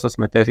tamsiosios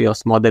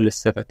materijos modelis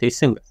yra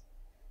teisingas.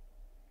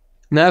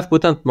 Na ir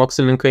būtent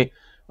mokslininkai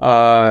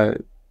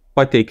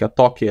pateikia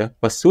tokį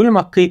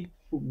pasiūlymą, kaip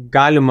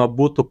galima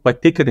būtų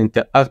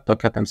patikrinti, ar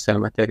tokia tamsioji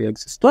materija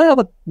egzistuoja,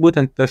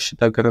 būtent per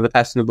šitą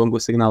gravitacinių bangų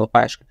signalų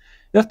paiešką.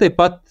 Ir taip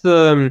pat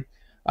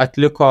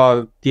atliko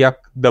tiek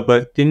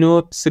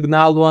dabartinių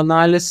signalų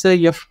analizę,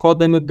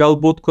 ieškodami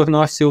galbūt kur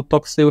nors jau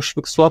toksai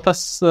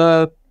užfiksuotas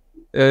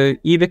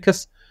įvykis,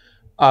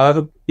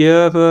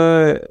 ir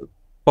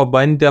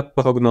pabandė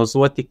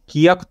prognozuoti,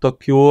 kiek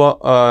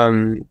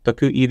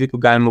tokių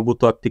įvykių galima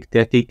būtų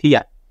aptikti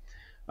ateityje,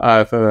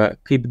 ar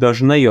kaip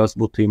dažnai jos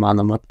būtų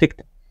įmanoma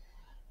aptikti.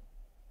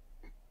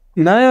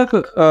 Na ir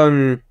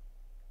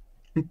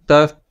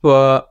tarp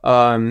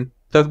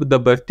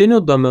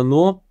dabartinių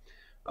duomenų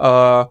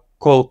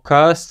kol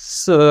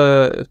kas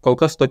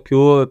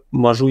tokių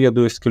mažų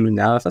juodųjų skylių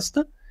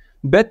nerasta,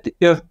 bet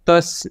ir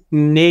tas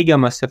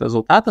neigiamas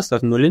rezultatas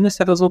ar nulinis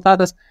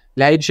rezultatas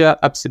leidžia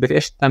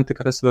apsibrėžti tam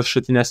tikras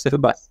viršutinės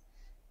ribas.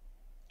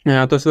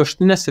 Tos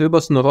viršutinės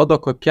ribos nurodo,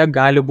 kokia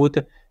gali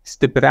būti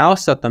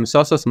stipriausia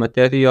tamsiosios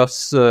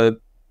materijos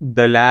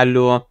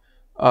dalelių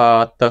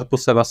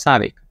tarpusavio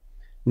sąveika.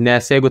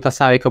 Nes jeigu ta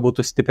sąveika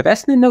būtų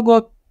stipresnė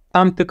negu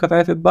tam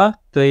tikra riba,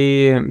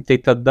 tai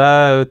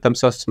tada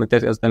tamsiosios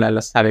materijos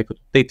dalelės sąveikų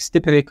taip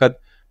stipriai, kad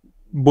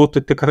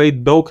būtų tikrai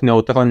daug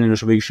neutroninių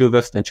žvaigždžių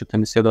virstančių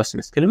tomis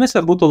juodosiomis skylėmis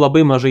ir būtų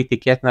labai mažai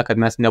tikėtina, kad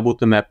mes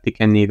nebūtume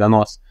aptikę nei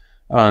vienos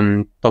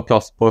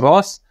tokios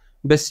poros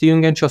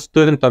besijungiančios,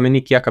 turint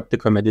omeny, kiek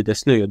aptikome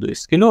didesnių juodųjų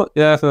skylių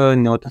ir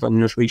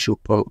neutroninių žvaigždžių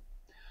porų.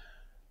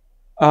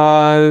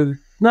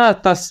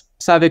 Tas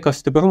sąveikos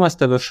stiprumas,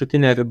 ta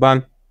viršutinė riba,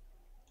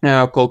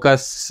 kol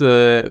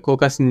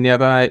kas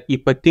nėra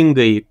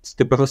ypatingai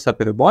stiprus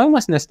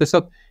apribojimas, nes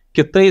tiesiog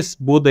kitais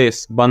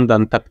būdais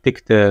bandant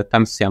aptikti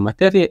tamsiąją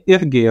materiją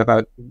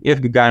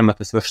irgi galima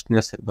tas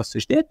viršutinės ribas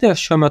uždėti ir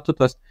šiuo metu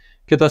tos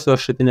kitos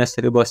viršutinės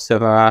ribos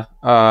yra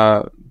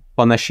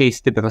panašiai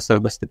stiprios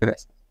arba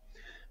stipresnės.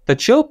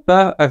 Tačiau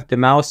per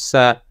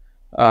artimiausią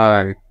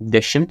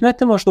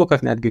dešimtmetį maždaug,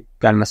 ar netgi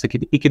galime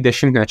sakyti iki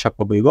dešimtmečio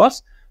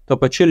pabaigos, tuo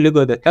pačiu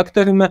LIGO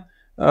detektoriumi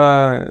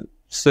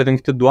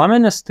surinkti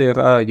duomenis, tai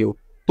yra jau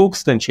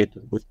tūkstančiai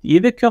turbūt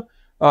įvykių,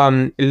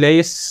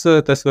 leis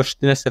tas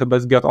viršutinės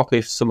ribas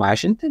gerokai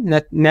sumažinti,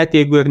 net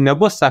jeigu ir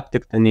nebus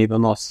aptikta nei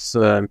vienos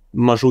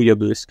mažų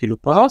juodųjų skylių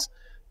poros,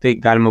 tai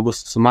galima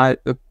bus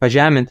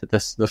pažeminti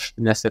tas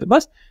viršutinės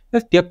ribas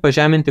ir tiek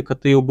pažeminti,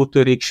 kad tai jau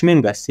būtų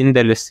reikšmingas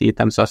indėlis į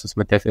tamsiosios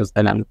materijos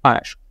dalelių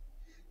paiešką.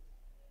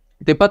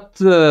 Taip pat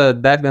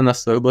dar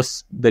vienas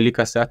svarbus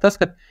dalykas yra tas,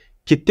 kad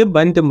kiti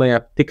bandymai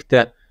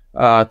aptikti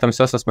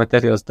tamsiosios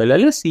materijos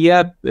dalelis,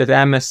 jie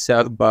remiasi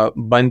arba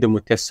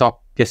bandymu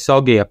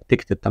tiesiogiai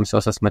aptikti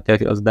tamsiosios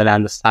materijos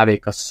dalelių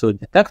sąveiką su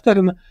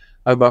detektoriumi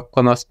arba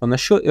ko nors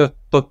panašiu ir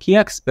tokie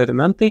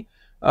eksperimentai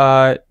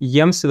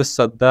jiems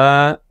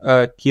visada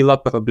kyla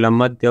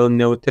problema dėl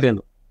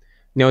neutrinų.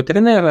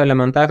 Neutrinai yra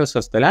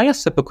elementariosios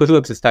dalelės, apie kurių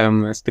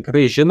egzistavimą mes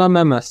tikrai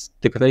žinome, mes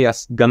tikrai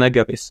jas gana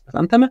gerai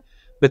suprantame,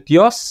 bet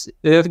jos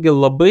irgi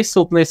labai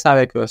silpnai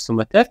sąveikauja su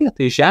materija,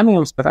 tai Žemė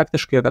joms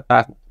praktiškai yra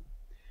permatoma.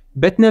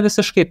 Bet ne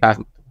visiškai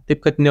permatoma.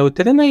 Taip kad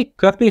neutrinai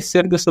kartais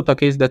irgi su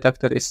tokiais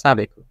detektoriais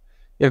sąveikauja.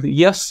 Ir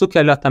jie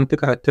sukelia tam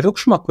tikrą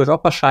triukšmą, kurio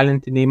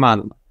pašalinti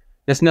neįmanoma.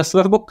 Nes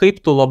nesvarbu, kaip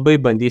tu labai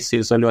bandysi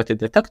izoliuoti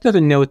detektorių,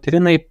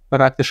 neutrinai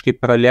praktiškai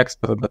pralėks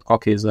pro bet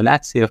kokią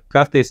izoliaciją ir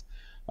kartais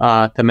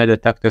tame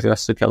detektoriuje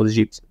sukels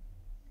žybsnį.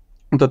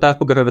 Tuo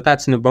tarpu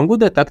gravitacinių bangų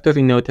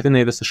detektoriai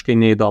neutrinai visiškai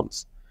neįdomus.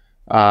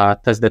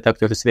 Tas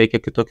detektorius veikia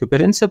kitokių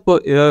principų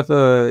ir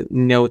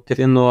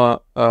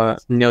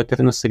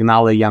neutrinų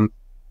signalai jam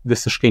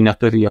visiškai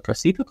neturi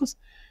jokios įtakos.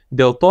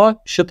 Dėl to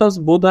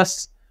šitas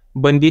būdas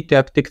bandyti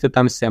aptikti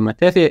tamsiąją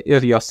materiją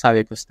ir jos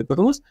sąveikos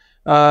stiprumus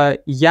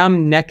jam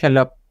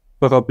nekelia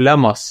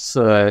problemos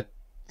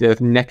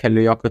ir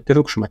nekelia jokio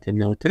triukšmo tie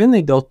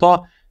neutrinai. Dėl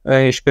to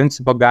iš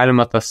principo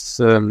galima tas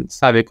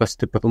sąveikos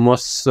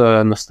stiprumus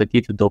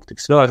nustatyti daug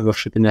tiksliau ir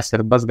viršutinės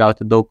ribas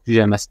gauti daug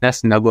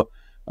žemesnės negu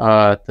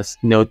tas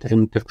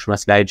neutrinų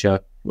triukšmas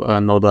leidžia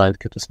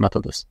naudojant kitus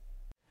metodus.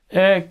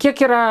 Kiek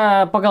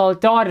yra pagal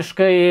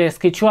teoriškai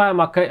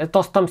skaičiuojama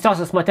tos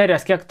tamsiosios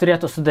materijos, kiek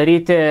turėtų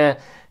sudaryti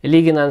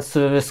lyginant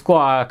su viskuo,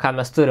 ką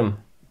mes turim?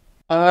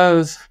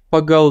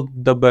 Pagal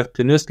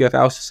dabartinius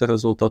geriausius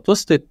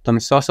rezultatus, tai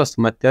tamsiosios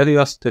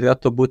materijos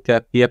turėtų būti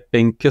apie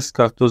 5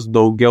 kartus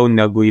daugiau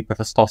negu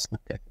įprastos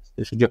materijos.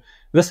 Tai žodžiu,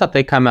 visą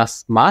tai, ką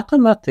mes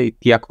matome, tai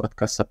tiek,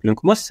 kas aplink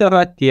mus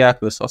yra, tiek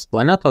visos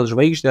planetos,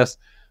 žvaigždės,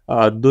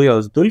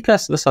 dujos,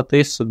 dulkės, visą tai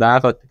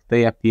sudaro tik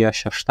tai apie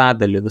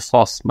 1/6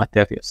 visos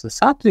materijos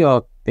visatoje,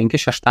 o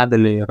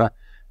 5/6 yra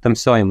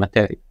tamsioji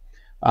materija.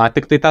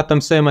 Tik tai ta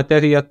tamsioji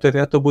materija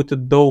turėtų būti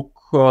daug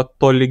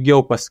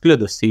tolygiau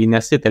pasklidusi, ji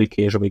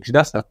nesitelkia į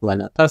žvaigždės ar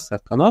planetas ar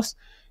ką nors,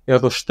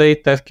 ir už tai,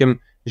 tarkim,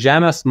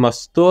 Žemės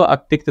mastu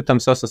aptikti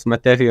tamsiosios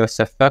materijos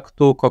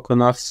efektų kokiu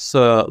nors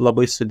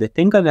labai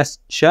sudėtinga, nes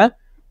čia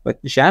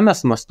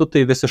Žemės mastu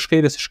tai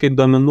visiškai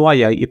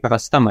dominuoja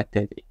įprasta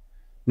materija.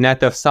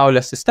 Net ir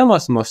Saulės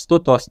sistemos mastu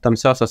tos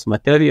tamsiosios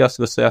materijos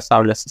visoje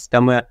Saulės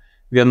sistemoje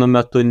vienu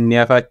metu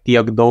nėra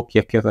tiek daug,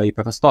 kiek yra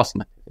įprastos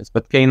materijos.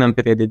 Bet kai einam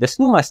prie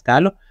didesnių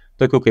mastelių,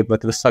 tokių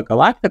kaip visa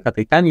galaktika,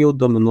 tai ten jau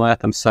dominuoja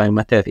tamsioji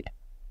materija.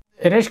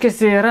 Reiškia,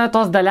 yra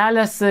tos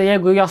dalelės,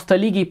 jeigu jos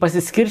tolygiai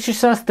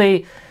pasiskirčiusios,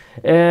 tai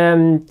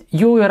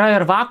jų yra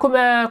ir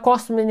vakuume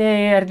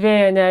kosminėje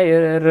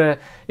erdvėje,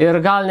 ir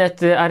gal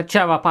net, ar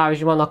čia,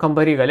 pavyzdžiui, mano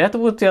kambarį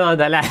galėtų būti viena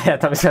dalelė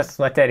tamsios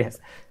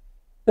materijos?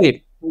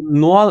 Taip,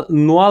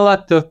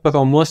 nuolat ir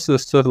pro mus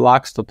visur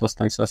laksto tos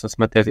tamsiosios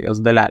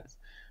materijos dalelės.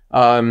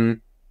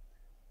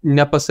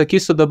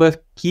 Nepasakysiu dabar,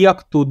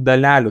 kiek tų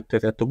dalelių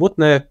turėtų būti,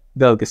 na ir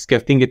vėlgi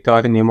skirtingi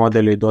teoriniai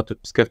modeliai duotų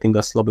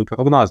skirtingas labai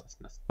prognozes,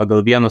 nes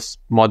pagal vienus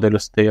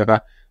modelius tai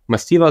yra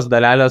masyvios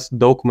dalelės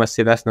daug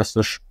masyvesnės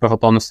už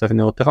protonus ir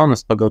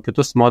neutronus, pagal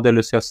kitus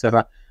modelius jos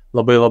yra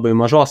labai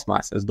mažos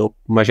masės, daug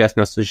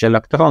mažesnės už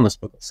elektronus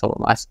pagal savo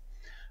masę.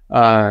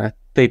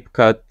 taip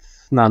kad,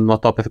 nuo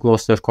to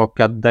priklauso ir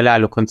kokia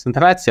dalelių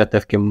koncentracija,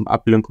 tarkim,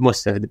 aplink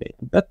mus erdvėje.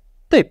 Bet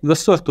taip,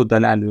 visur tų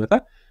dalelių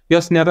yra.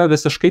 Jos nėra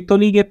visiškai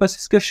tolygiai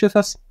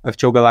pasiskiršytas,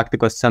 arčiau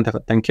galaktikos centro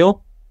tankiau,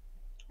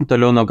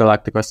 toliau nuo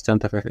galaktikos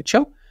centro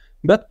rečiau,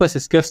 bet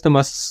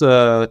pasiskirstimas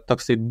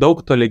toksai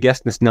daug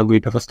tolygesnis negu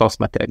įprastos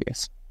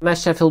materijos.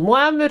 Mes čia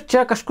filmuojam ir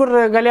čia kažkur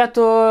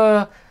galėtų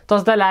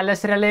tos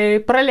dalelės realiai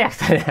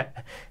pralėkti.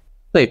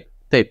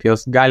 Taip,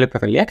 jos gali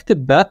pralėkti,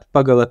 bet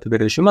pagal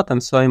apibrėžimą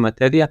tamsioji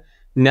materija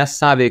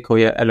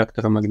nesąveikauja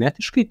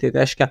elektromagnetiškai, tai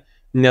reiškia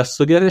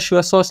nesugeria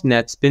šviesos,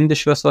 neatspindi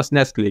šviesos,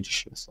 neskleidžia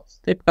šviesos.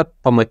 Taip, kad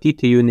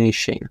pamatyti jų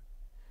neišeina.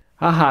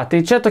 Aha,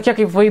 tai čia tokie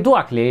kaip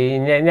vaiduokliai,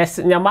 nes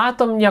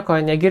nematom nieko,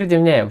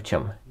 negirdim,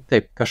 nejaučiam.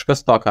 Taip,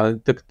 kažkas tokio,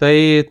 tik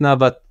tai,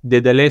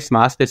 dideliais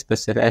mastais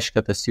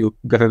pasireiškia tas jų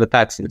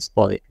gravitacinis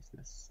poveikis,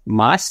 nes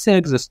masė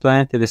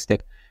egzistuojanti vis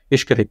tiek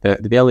iškreipia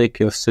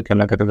erdvėlaikį ir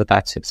sukelia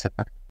gravitacijos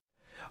efektą.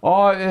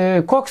 O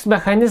koks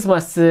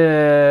mechanizmas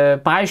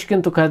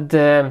paaiškintų, kad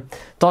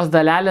tos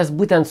dalelės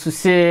būtent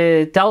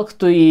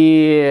susitelktų į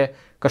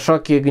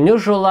kažkokį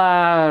gniužulą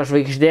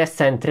žvaigždės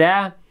centre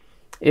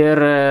ir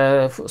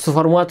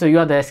suformuotų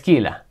juodąją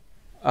skylę?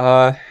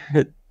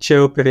 Čia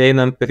jau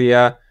prieinam prie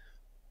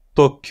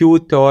tokių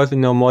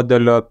teorinio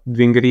modelio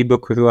vingrybių,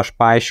 kuriuo aš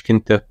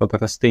paaiškinti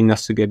paprastai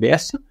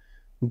nesugebėsiu.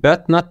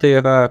 Bet, tai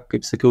yra,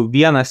 kaip sakiau,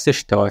 vienas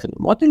iš teorinių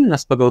modelių,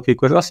 nes pagal kai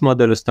kurios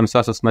modelius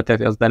tamsiosios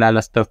materijos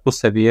dalelės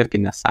tarpusavyje irgi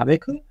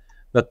nesąveikauja,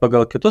 bet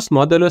pagal kitus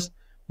modelius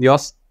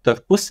jos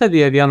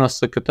tarpusavyje vienos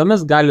su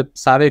kitomis gali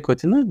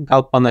sąveikauti,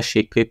 gal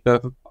panašiai kaip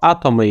ir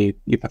atomai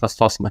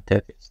įprastos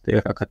materijos. Tai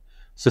yra, kad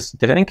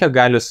susitrenkę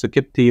gali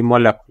sukibti į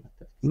molekulę.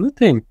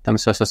 Tai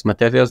tamsiosios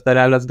materijos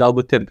dalelės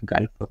galbūt irgi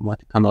gali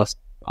formuoti ką nors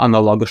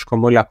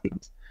analogiško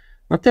molekulėms.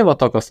 Tai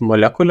tokios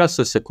molekulės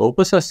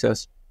susikaupusios,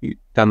 jos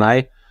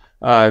tenai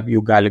jų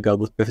gali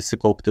galbūt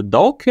prisikaupti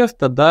daug ir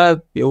tada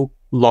jau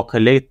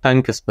lokaliai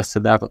tankis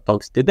pasidaro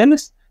toks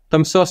didelis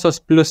tamsiosios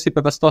plus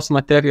įprastos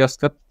materijos,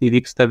 kad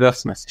įvyksta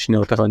virsmas iš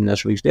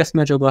neutroninės žvaigždės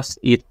medžiagos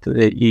į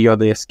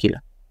juodąją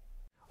skylę.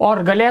 O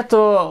ar galėtų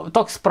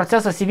toks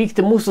procesas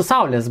įvykti mūsų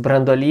Saulės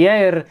branduolyje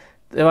ir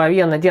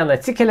vieną dieną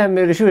atsikeliam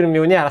ir žiūrim,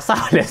 jau nėra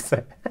Saulės?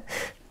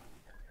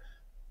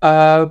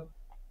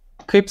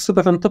 Kaip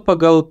suprantu,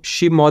 pagal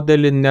šį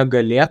modelį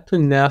negalėtų,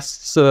 nes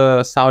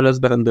Saulės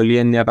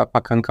branduolyje nėra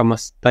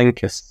pakankamas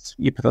tankis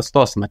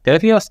įprastos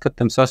materijos, kad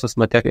tamsiosios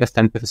materijos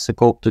ten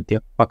prisikauptų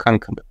tiek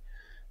pakankamai.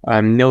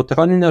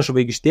 Neutroninė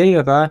žvaigždė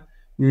yra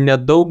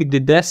nedaug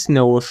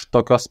didesnė už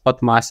tokios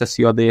pat masės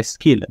juodąją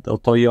skylę,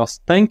 dėl to jos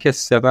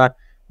tankis yra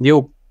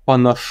jau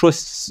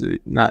panašus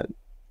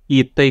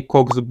į tai,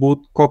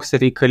 koks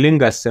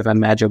reikalingas yra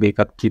medžiagai,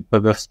 kad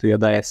pavirstų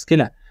juodąją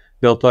skylę.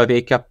 Dėl to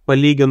reikia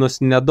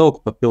palyginus nedaug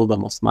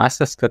papildomos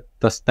masės, kad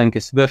tas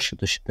tankis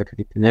viršytų šitą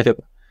kritinę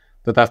ribą.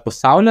 Tuo tarpu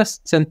Saulės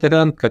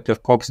centre, kad ir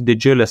koks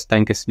didžiulis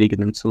tankis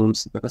lyginant su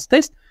mums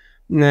įprastais,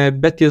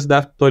 bet jis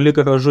dar toli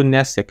gražu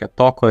nesiekia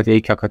to, ko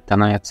reikia, kad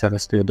tenai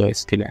atsirastų juodoji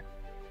skylė.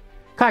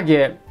 Kągi,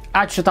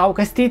 ačiū tau,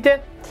 Kastyti.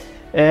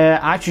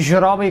 Ačiū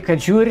žiūrovai, kad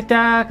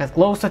žiūrite, kad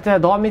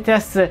klausote,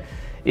 domitės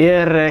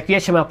ir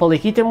kviečiame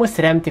palaikyti mus,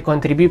 remti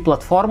Contribui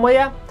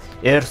platformoje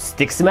ir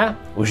susitiksime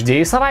už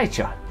 2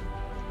 savaičių.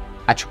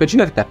 Ačiū, kad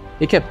žiūrite.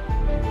 Iki.